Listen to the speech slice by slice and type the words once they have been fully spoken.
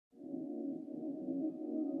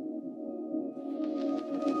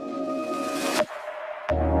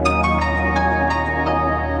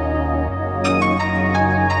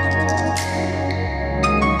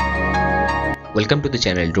Welcome to the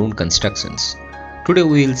channel Drone Constructions. Today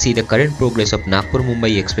we will see the current progress of Nagpur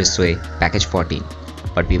Mumbai Expressway Package 14.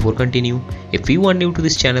 But before continue, if you are new to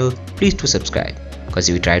this channel, please do subscribe, because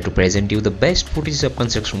we try to present you the best footage of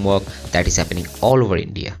construction work that is happening all over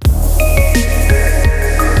India.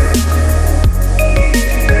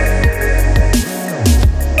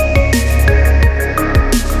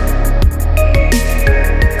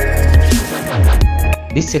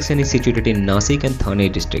 This section is situated in Nashik and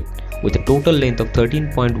Thane district with a total length of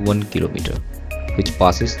 13.1 km, which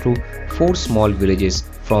passes through 4 small villages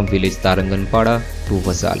from village Taranganpada to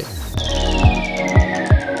Vasale.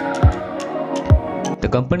 The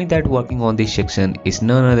company that working on this section is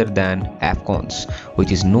none other than Afcons,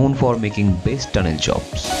 which is known for making best tunnel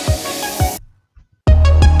jobs.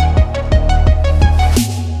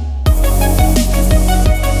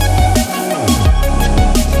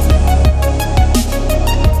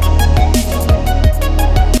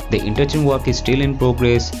 The interchange work is still in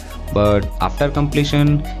progress, but after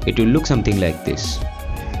completion, it will look something like this.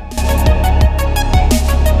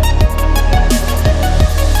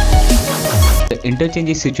 The interchange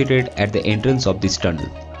is situated at the entrance of this tunnel,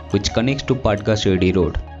 which connects to Patga-Shirdi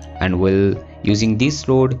road, and using this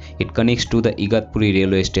road, it connects to the Igatpuri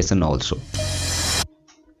railway station also.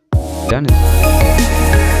 Tunnel.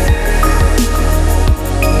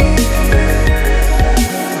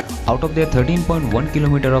 Out of their 13.1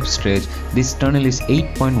 km of stretch, this tunnel is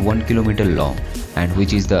 8.1 km long, and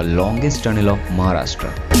which is the longest tunnel of Maharashtra.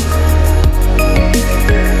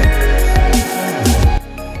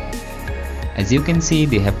 As you can see,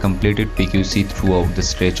 they have completed PQC throughout the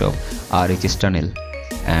stretch of RHS tunnel,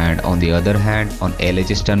 and on the other hand, on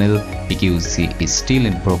LHS tunnel, PQC is still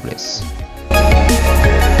in progress.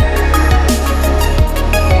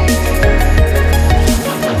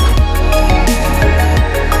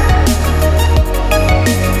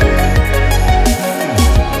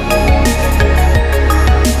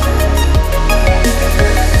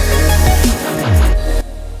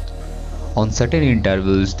 On certain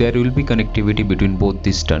intervals, there will be connectivity between both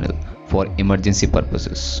this tunnel for emergency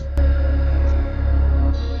purposes.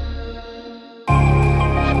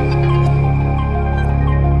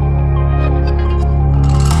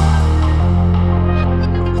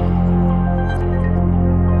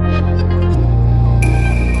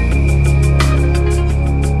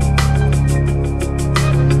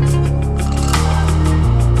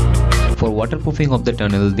 For waterproofing of the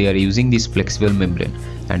tunnel, they are using this flexible membrane,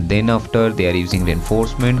 and then after they are using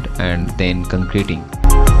reinforcement and then concreting.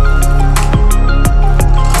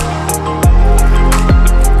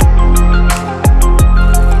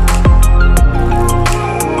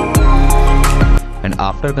 And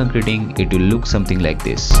after concreting, it will look something like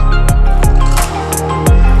this.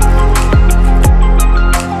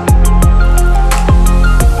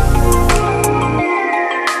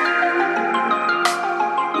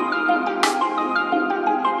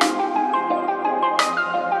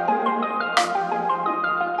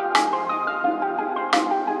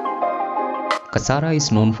 Kasara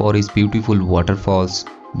is known for its beautiful waterfalls,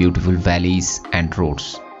 beautiful valleys and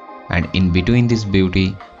roads, and in between this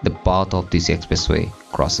beauty, the path of this expressway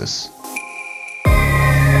crosses.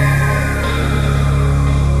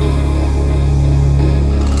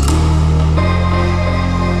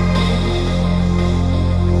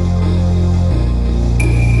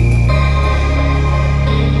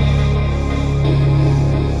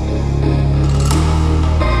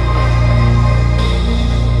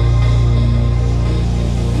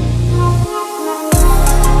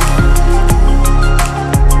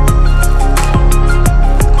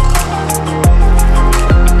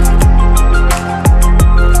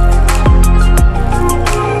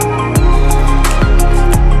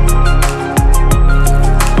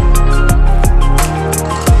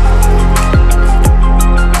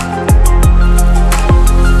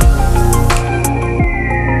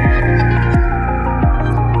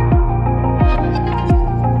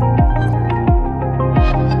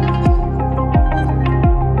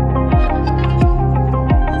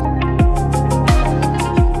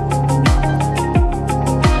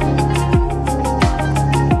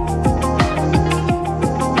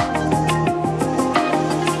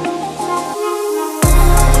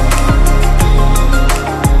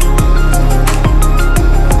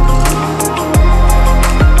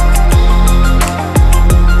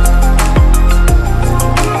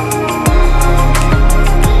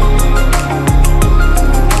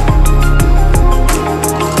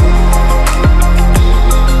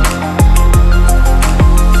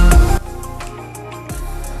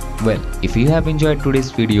 Well, if you have enjoyed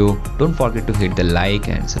today's video, don't forget to hit the like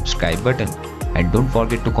and subscribe button. and don't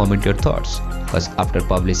forget to comment your thoughts, because after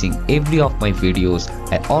publishing every of my videos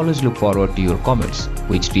I always look forward to your comments,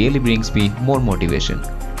 which really brings me more motivation.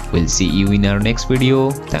 We'll see you in our next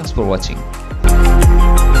video. Thanks for watching.